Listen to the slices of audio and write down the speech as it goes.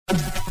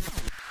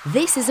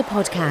This is a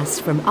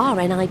podcast from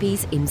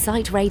RNIB's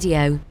Insight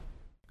Radio.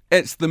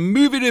 It's the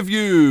movie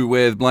review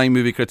with blind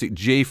movie critic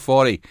Jay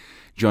Forry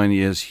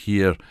joining us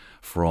here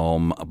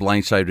from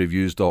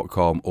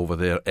blindsidereviews.com over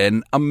there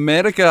in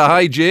America.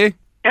 Hi, Jay.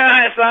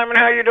 Hi, Simon.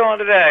 How you doing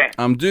today?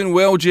 I'm doing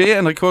well, Jay,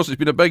 and of course it's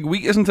been a big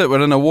week, isn't it?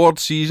 We're in award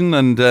season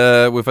and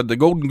we've had the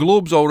Golden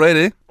Globes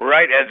already.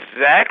 Right,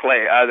 exactly.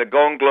 The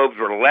Golden Globes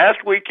were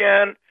last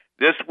weekend.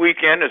 This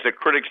weekend is the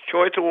Critics'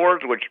 Choice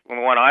Awards, which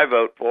one I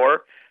vote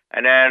for.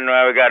 And then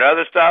we got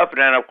other stuff.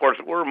 And then, of course,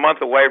 we're a month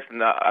away from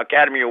the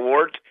Academy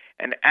Awards.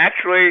 And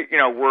actually,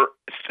 we're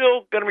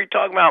still going to be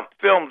talking about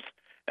films.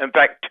 In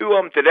fact, two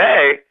of them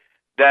today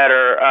that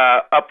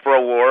are up for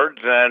awards.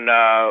 And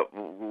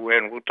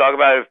we'll talk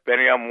about if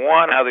any of them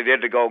won, how they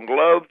did the Golden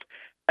Globes.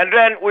 And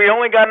then we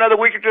only got another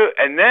week or two.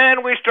 And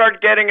then we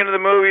start getting into the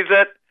movies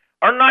that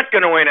are not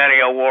going to win any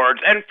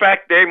awards. In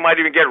fact, they might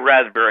even get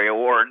Raspberry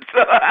Awards.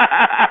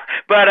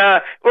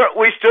 But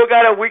we still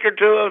got a week or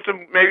two of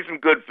maybe some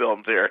good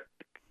films here.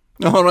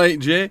 All right,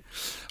 Jay.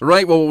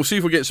 Right, well, we'll see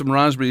if we get some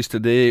raspberries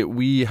today.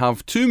 We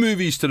have two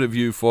movies to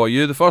review for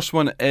you. The first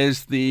one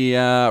is the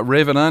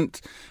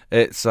Revenant.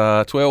 It's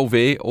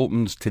 12A,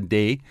 opens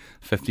today,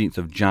 15th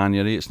of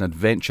January. It's an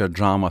adventure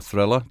drama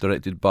thriller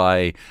directed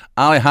by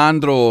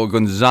Alejandro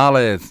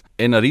González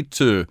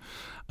Iñárritu.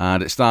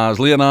 And it stars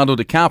Leonardo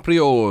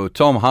DiCaprio,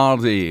 Tom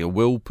Hardy,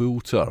 Will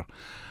Poulter,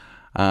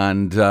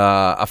 and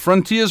a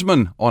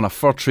frontiersman on a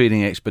fur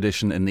trading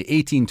expedition in the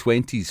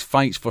 1820s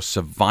fights for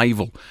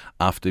survival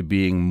after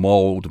being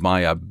mauled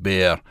by a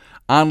bear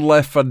and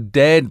left for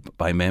dead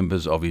by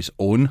members of his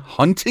own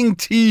hunting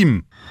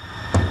team.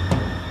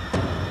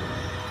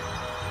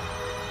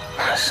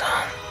 My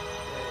son,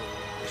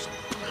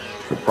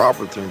 the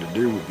proper thing to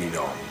do would be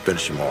to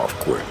finish him off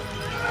quick.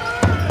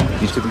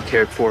 He's to be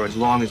cared for as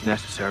long as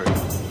necessary.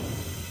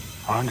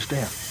 I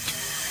understand.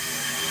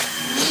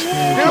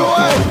 Get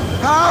away!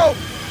 Help!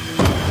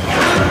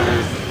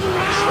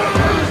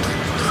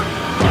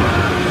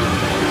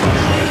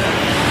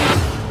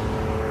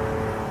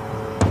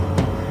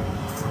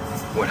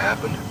 What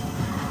happened?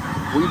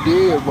 We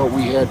did what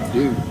we had to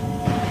do.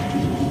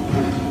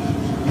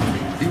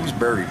 He was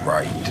buried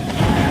right.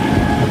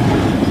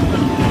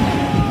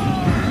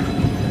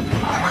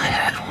 All I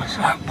had was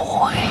my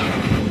boy,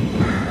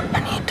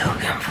 and he took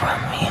him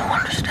from me, you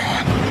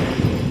understand?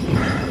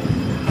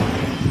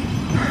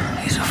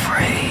 He's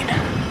afraid.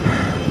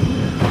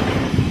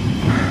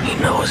 He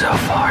knows how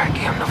far I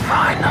came to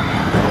find him.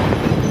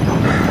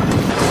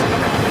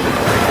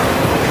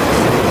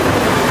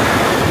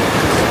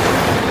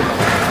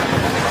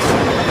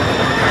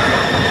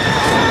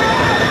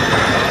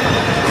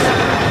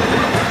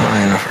 I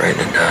ain't afraid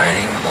to die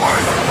anymore.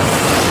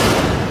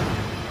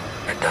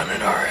 I've done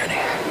it already.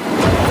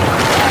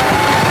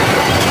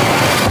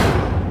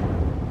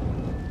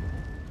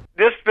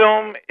 This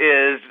film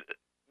is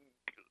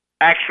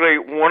actually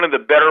one of the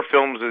better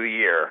films of the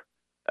year.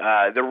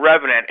 The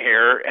Revenant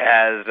here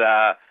has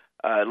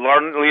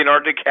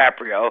Leonardo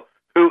DiCaprio,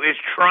 who is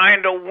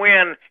trying to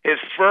win his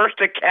first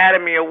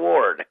Academy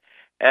Award.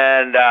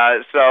 And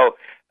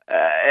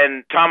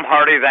and Tom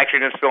Hardy is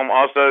actually in this film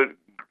also.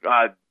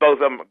 Both of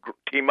them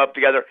team up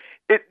together.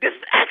 This is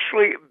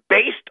actually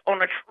based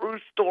on a true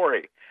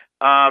story.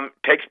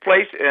 Takes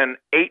place in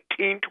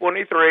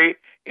 1823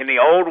 in the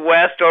Old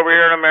West over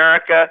here in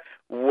America,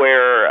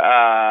 where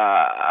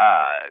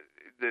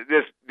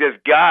this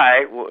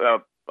guy,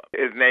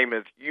 his name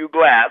is Hugh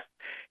Glass.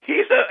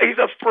 He's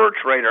a fur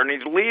trader, and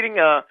he's leading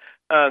a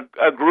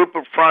group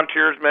of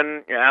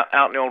frontiersmen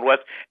out in the Old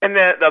West, and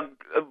a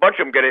bunch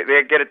of them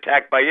get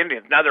attacked by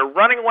Indians. Now they're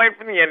running away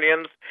from the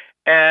Indians,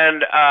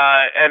 and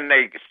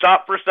they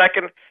stop for a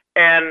second,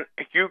 and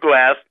Hugh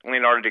Glass,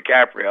 Leonardo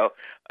DiCaprio,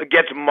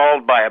 gets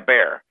mauled by a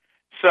bear.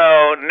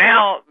 So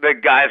now the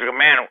guys go,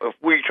 man, if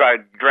we try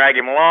to drag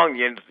him along,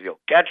 the Indians will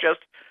catch us.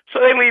 So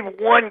they leave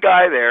one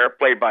guy there,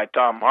 played by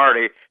Tom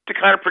Hardy, to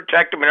kind of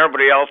protect him, and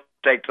everybody else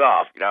takes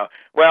off.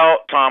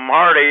 Well, Tom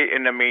Hardy,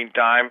 in the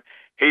meantime,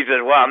 he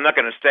says, well, I'm not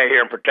going to stay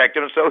here and protect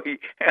him. So he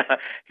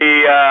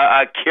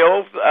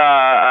kills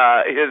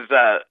his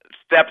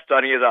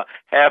stepson. He is a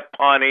half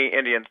Pawnee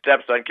Indian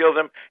stepson, kills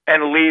him,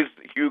 and leaves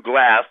Hugh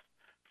Glass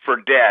for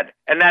dead.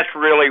 And that's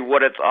really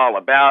what it's all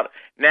about.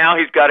 Now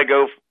he's got to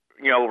go,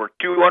 over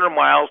 200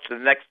 miles to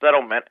the next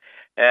settlement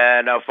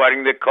and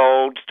fighting the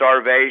cold,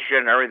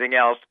 starvation, everything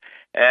else.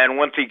 And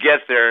once he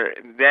gets there,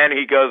 then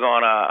he goes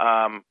on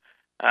a,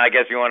 I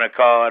guess you want to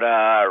call it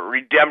a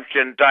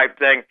redemption type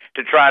thing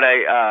to try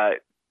to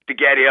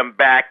get him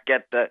back,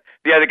 get the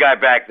other guy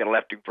back that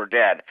left him for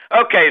dead.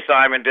 Okay,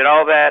 Simon, did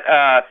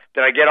I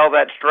get all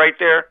that straight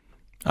there?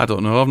 I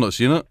don't know, I've not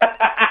seen it.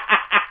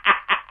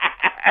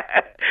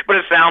 But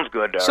it sounds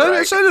good, though,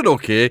 right? It sounded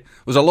okay.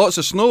 Was there lots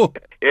of snow?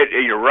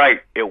 You're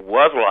right. It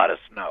was a lot of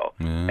snow.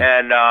 Yeah.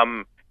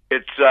 And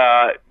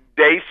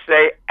they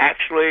say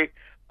actually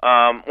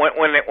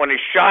when they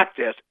shot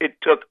this, it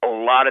took a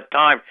lot of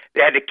time.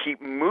 They had to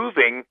keep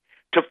moving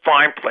to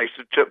find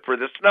places for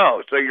the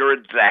snow. So you're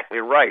exactly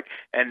right.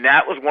 And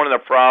that was one of the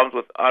problems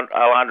with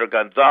Alejandro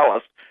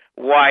González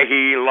why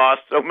he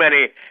lost so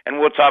many, and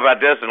we'll talk about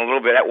this in a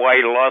little bit, why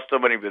he lost so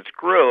many of his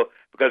crew,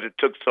 because it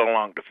took so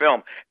long to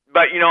film.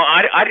 But,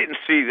 I didn't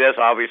see this,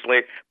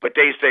 obviously, but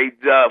they say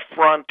the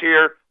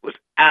frontier was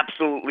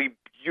absolutely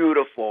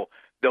beautiful.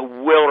 The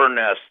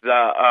wilderness,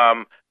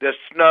 the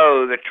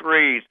snow, the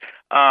trees.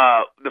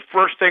 The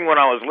first thing when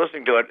I was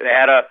listening to it, it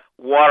had a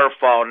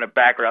waterfall in the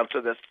background,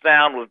 so the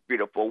sound was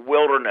beautiful,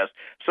 wilderness.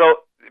 So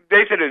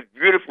they said it was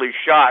beautifully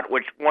shot,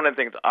 which one of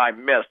the things I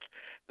missed.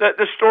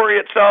 The story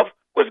itself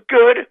was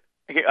good.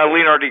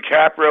 Leonardo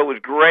DiCaprio was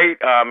great.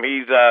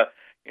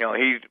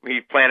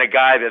 He's playing a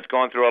guy that's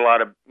going through a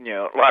lot of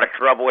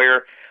trouble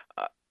here.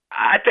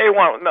 I tell you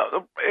what,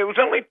 no, it was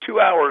only 2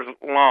 hours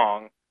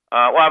long.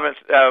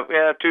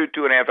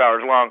 2.5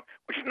 hours long,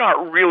 which is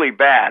not really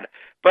bad.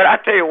 But I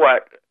tell you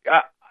what,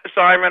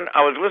 Simon,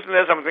 I was listening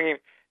to this, I'm thinking,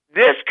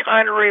 this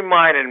kind of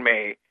reminded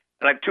me,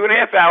 like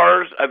 2.5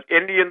 hours of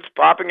Indians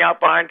popping out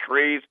behind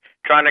trees,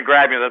 trying to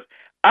grab you.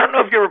 I don't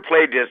know if you ever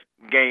played this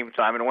game,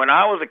 Simon. When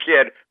I was a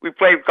kid, we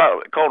played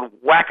called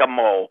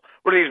Whack-A-Mole,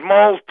 where these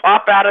moles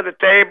pop out of the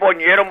table and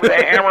you hit them with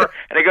a hammer,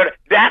 and they go.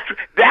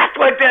 That's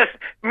what this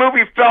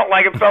movie felt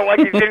like. It felt like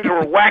these things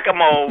were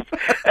Whack-A-Moles.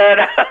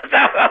 And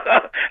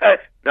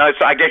no,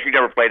 so I guess you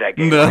never played that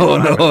game.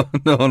 No.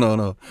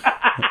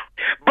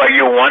 But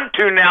you want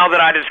to now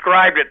that I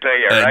described it to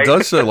you, right? It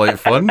does sound like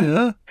fun,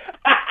 yeah.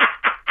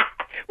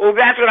 Well,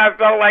 that's what I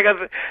felt like.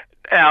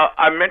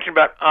 I mentioned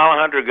about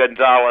Alejandro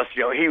Gonzalez.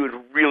 He was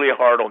really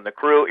hard on the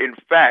crew. In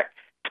fact,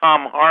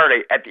 Tom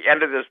Hardy, at the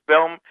end of this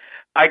film,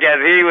 I guess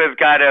he was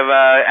kind of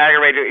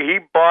aggravated. He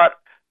bought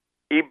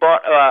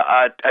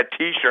a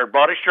T-shirt,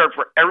 bought a shirt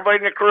for everybody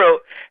in the crew,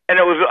 and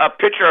it was a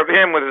picture of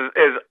him with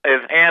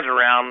his hands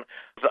around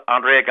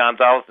Andrea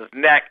Gonzalez's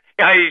neck.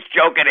 He's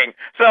joking.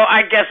 So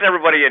I guess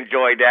everybody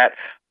enjoyed that.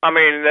 I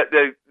mean,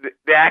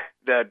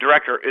 the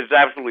director is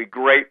absolutely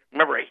great.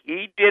 Remember,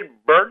 he did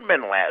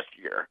Birdman last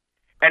year,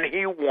 and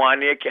he won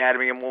the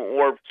Academy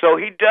Award. So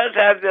he does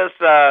have this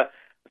a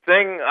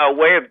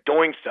way of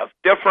doing stuff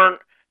different,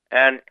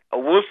 and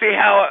we'll see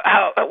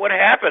what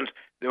happens.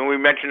 Then we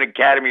mentioned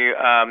Academy,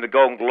 the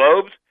Golden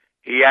Globes.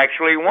 He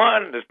actually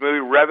won. This movie,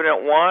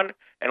 Revenant, won,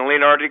 and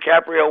Leonardo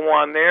DiCaprio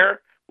won there.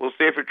 We'll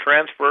see if it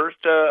transfers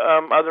to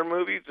other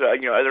movies,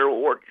 other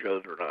award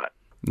shows or not.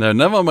 Now,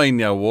 never mind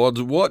the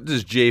awards. What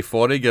does Jay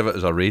Forry give it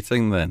as a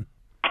rating then?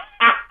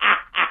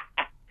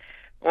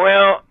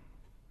 Well,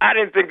 I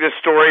didn't think the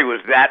story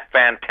was that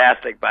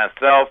fantastic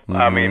myself. Mm-hmm.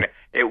 I mean,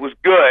 it was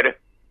good.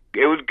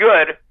 It was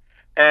good,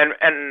 and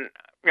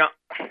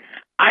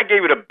I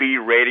gave it a B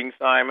rating,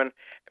 Simon.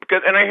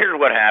 And here's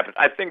what happened.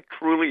 I think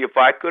truly, if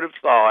I could have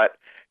saw it,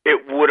 I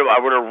would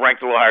have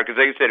ranked a little higher because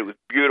they said it was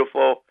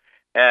beautiful.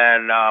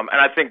 And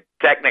I think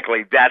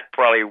technically that's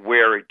probably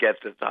where it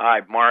gets its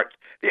high marks.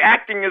 The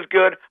acting is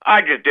good.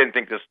 I just didn't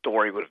think the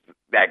story was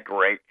that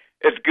great.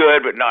 It's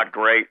good, but not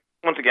great.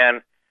 Once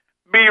again,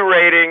 B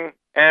rating,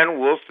 and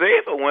we'll see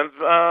if it wins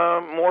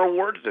more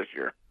awards this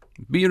year.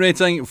 B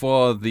rating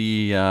for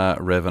the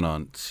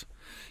Revenant.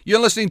 You're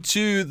listening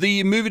to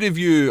the movie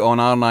review on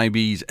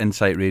RNIB's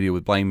Insight Radio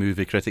with blind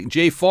movie critic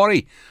Jay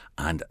Forry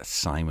and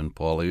Simon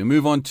Pauly. We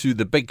move on to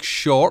The Big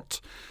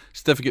Short.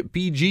 Certificate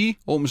PG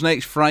opens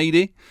next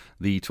Friday,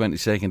 the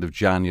 22nd of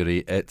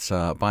January. It's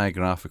a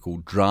biographical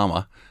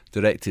drama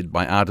directed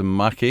by Adam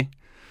Mackey,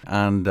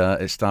 and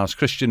it stars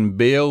Christian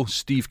Bale,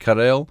 Steve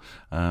Carell.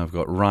 We've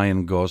got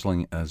Ryan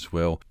Gosling as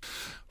well.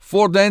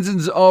 Four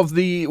denizens of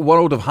the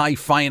world of high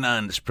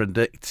finance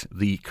predict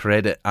the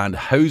credit and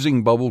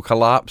housing bubble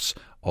collapse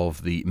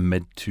of the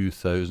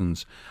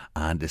mid-2000s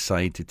and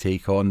decide to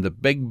take on the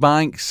big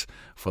banks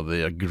for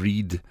their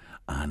greed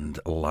and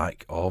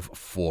lack of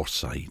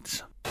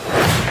foresight.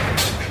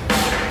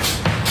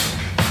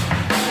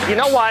 You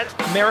know what?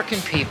 American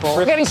people,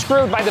 we're getting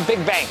screwed by the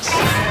big banks.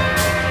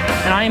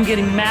 And I am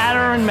getting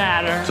madder and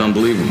madder. It's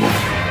unbelievable.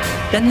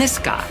 Then this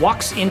guy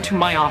walks into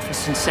my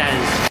office and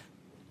says,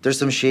 there's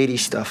some shady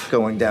stuff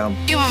going down.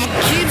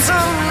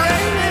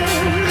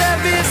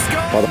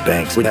 All the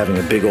banks were having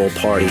a big old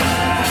party.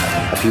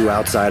 A few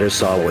outsiders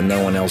saw it when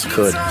no one else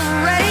could.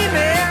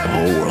 The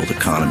whole world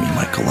economy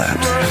might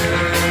collapse.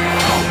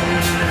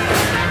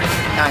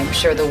 I'm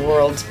sure the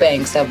world's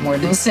banks have more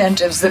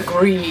incentives than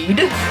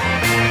greed.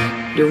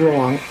 You're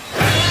wrong.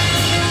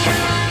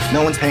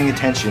 No one's paying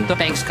attention. The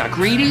banks got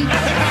greedy,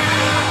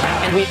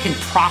 and we can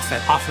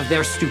profit off of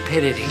their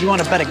stupidity. You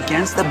want to bet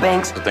against the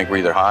banks? I think we're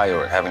either high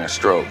or having a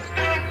stroke.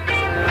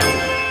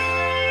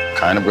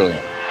 Kind of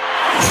brilliant.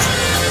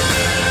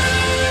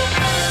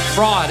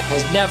 Fraud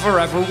has never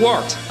ever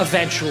worked.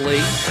 Eventually,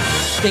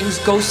 things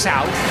go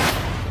south.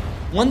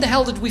 When the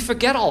hell did we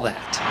forget all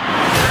that?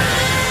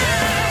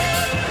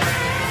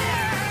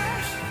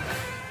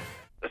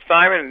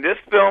 Simon, this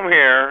film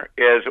here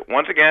is,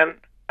 once again,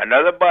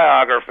 another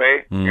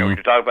biography. Mm-hmm. We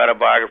should talk about a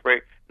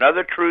biography.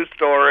 Another true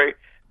story.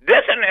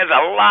 This one is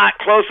a lot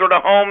closer to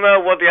home, though.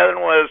 What the other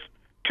one was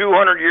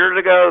 200 years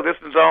ago. This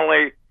is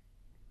only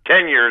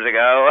 10 years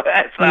ago.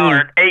 That's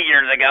 8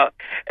 years ago.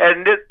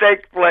 And this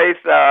takes place,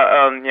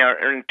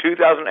 in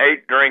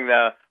 2008 during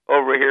the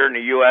over here in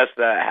the U.S.,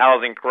 the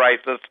housing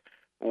crisis,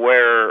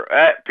 where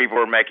people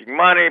are making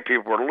money,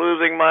 people are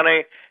losing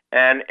money.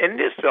 And in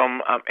this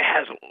film, it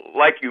has,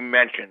 like you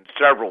mentioned,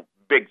 several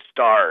big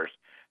stars.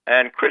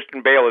 And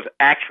Christian Bale is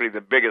actually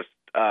the biggest,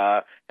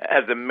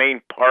 has the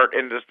main part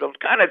in this film.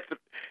 Kind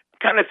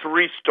of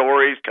three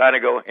stories kind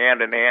of go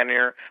hand in hand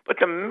here. But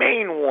the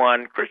main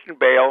one, Christian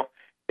Bale,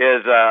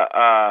 is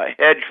a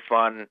hedge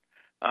fund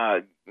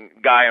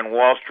guy on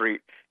Wall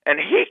Street, and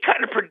he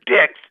kind of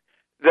predicts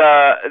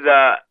that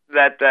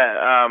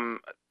the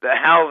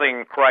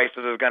housing crisis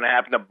is going to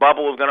happen, the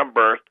bubble is going to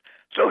burst.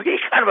 So he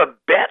kind of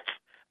bets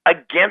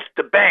against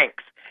the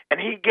banks, and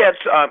he gets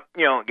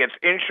gets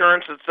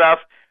insurance and stuff.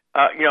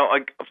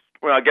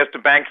 Against the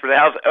banks for the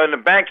house, and the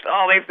banks,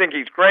 they think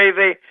he's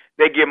crazy.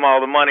 They give him all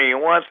the money he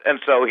wants, and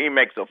so he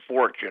makes a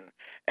fortune.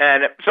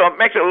 And so it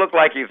makes it look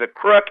like he's a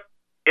crook.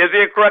 Is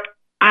he a crook?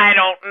 I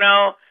don't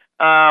know.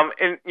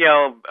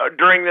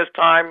 During this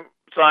time,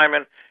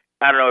 Simon,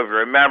 I don't know if you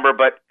remember,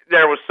 but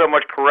there was so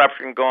much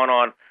corruption going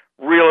on.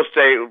 Real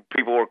estate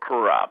people were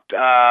corrupt.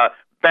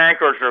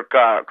 Bankers are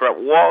corrupt.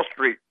 Wall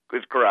Street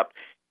is corrupt.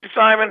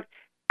 Simon,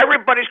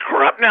 everybody's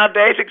corrupt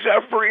nowadays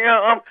except for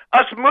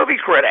us movie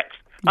critics.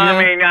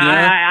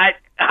 Yeah,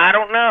 I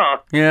don't know.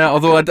 Yeah,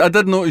 although I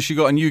did notice you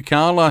got a new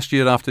car last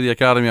year after the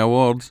Academy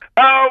Awards.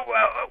 Oh,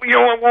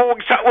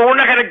 we're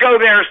not going to go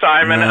there,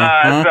 Simon.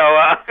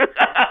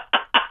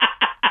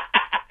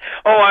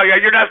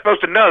 You're not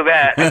supposed to know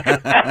that.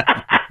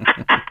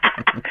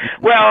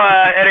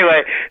 Well,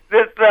 anyway,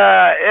 this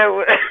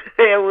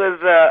it was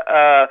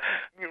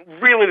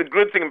really the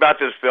good thing about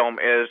this film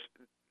is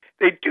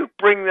they do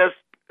bring this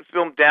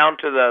film down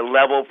to the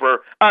level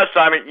for us,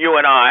 Simon, you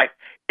and I,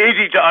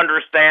 easy to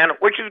understand,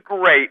 which is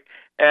great.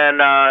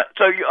 And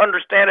so you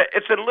understand it.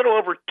 It's a little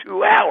over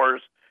 2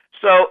 hours,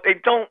 so this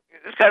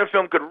kind of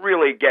film could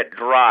really get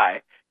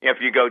dry if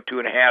you go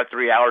 2.5,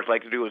 3 hours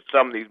like they do with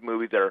some of these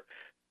movies that are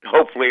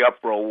hopefully up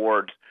for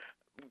awards.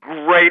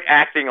 Great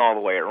acting all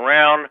the way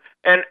around,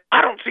 and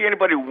I don't see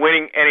anybody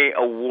winning any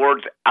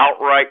awards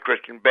outright.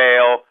 Christian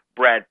Bale,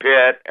 Brad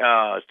Pitt,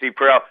 Steve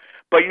Carell.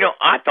 But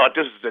I thought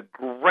this is a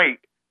great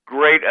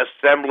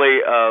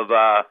assembly of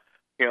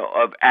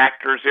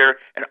actors here,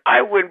 and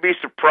I wouldn't be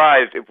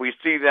surprised if we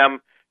see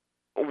them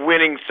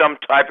winning some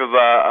type of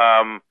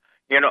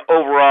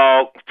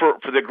overall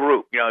for the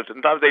group.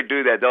 Sometimes they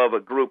do that; they'll have a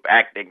group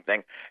acting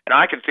thing, and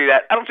I can see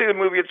that. I don't see the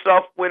movie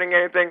itself winning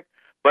anything,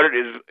 but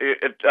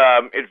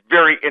it's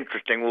very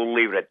interesting. We'll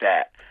leave it at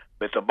that.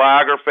 It's a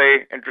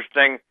biography,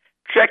 interesting.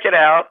 Check it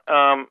out,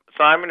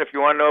 Simon. If you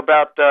want to know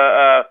about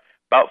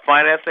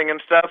financing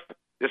and stuff,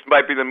 this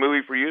might be the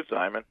movie for you,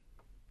 Simon.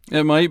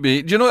 It might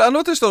be. Do you know, I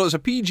noticed that it's a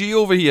PG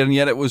over here, and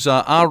yet it was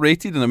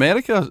R-rated in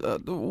America.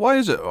 Why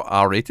is it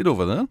R-rated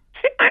over there?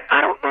 See,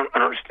 I don't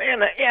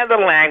understand that. Yeah, the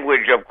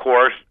language, of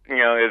course,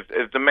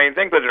 is the main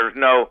thing, but there's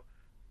no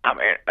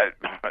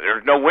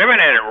women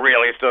in it,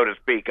 really, so to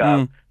speak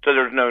of. So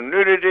there's no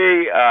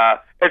nudity.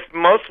 It's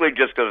mostly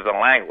just because of the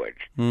language.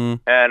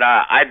 And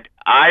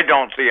I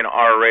don't see an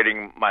R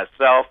rating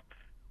myself,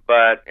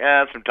 but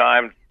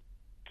sometimes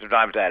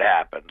that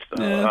happens.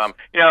 So,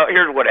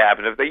 here's what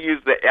happens. If they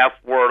use the F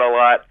word a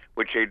lot,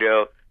 which they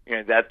do,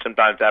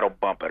 sometimes that'll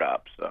bump it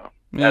up. So,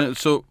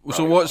 so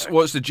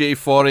what's the Jay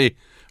Forry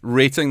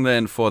rating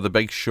then for The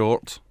Big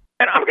Short?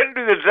 And I'm going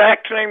to do the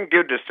exact same,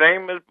 give the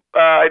same as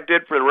I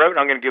did for The Revenant.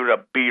 I'm going to give it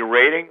a B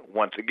rating.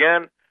 Once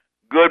again,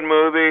 good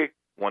movie,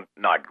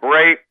 not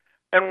great.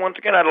 And once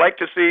again, I'd like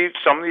to see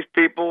some of these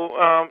people,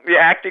 the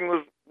acting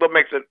was what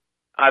makes it,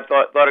 I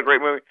thought a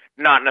great movie,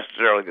 not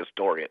necessarily the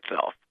story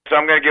itself. So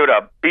I'm going to give it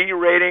a B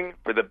rating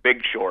for The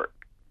Big Short.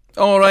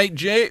 All right,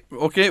 Jay.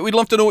 Okay, we'd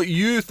love to know what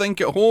you think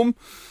at home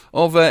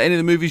of any of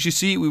the movies you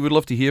see. We would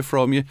love to hear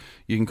from you.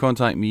 You can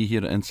contact me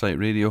here at Insight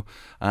Radio.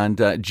 And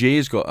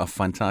Jay's got a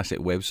fantastic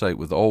website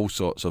with all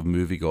sorts of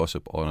movie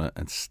gossip on it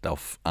and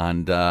stuff.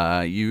 And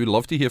you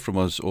love to hear from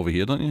us over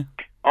here, don't you?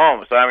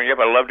 Oh, Simon, yep,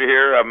 I love to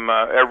hear.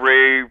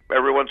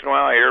 Every once in a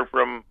while I hear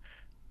from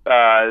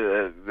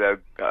the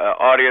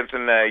audience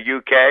in the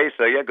UK.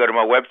 So, yeah, go to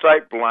my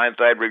website,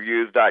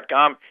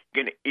 blindsidereviews.com.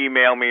 You can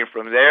email me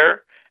from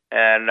there.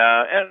 And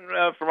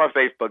from my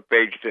Facebook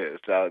page too.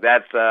 So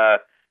that's I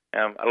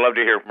love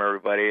to hear from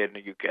everybody in the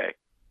UK.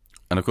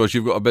 And of course,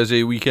 you've got a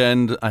busy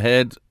weekend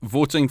ahead,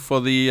 voting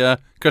for the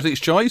Critics'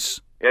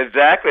 Choice.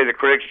 Exactly, the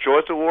Critics'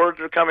 Choice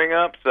Awards are coming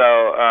up.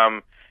 So,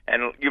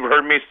 and you've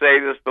heard me say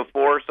this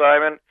before,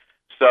 Simon.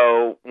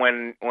 So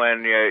when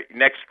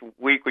next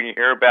week when you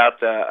hear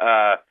about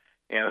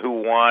who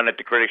won at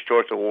the Critics'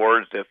 Choice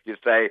Awards, if you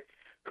say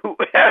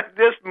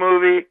this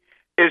movie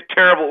is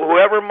terrible.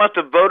 Whoever must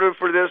have voted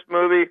for this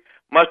movie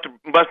must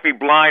be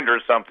blind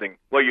or something.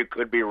 Well, you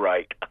could be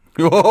right.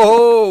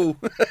 Oh!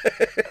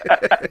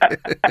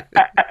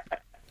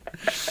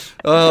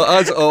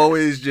 As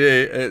always,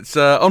 Jay, it's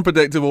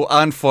unpredictable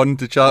and fun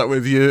to chat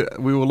with you.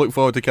 We will look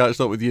forward to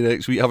catching up with you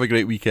next week. Have a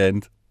great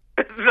weekend.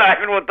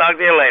 Simon, we'll talk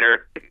to you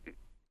later.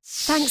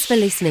 Thanks for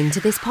listening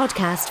to this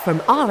podcast from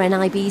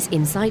RNIB's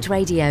Insight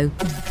Radio.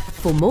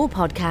 For more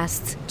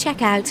podcasts,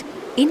 check out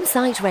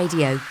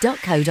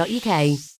insighteradio.co.uk.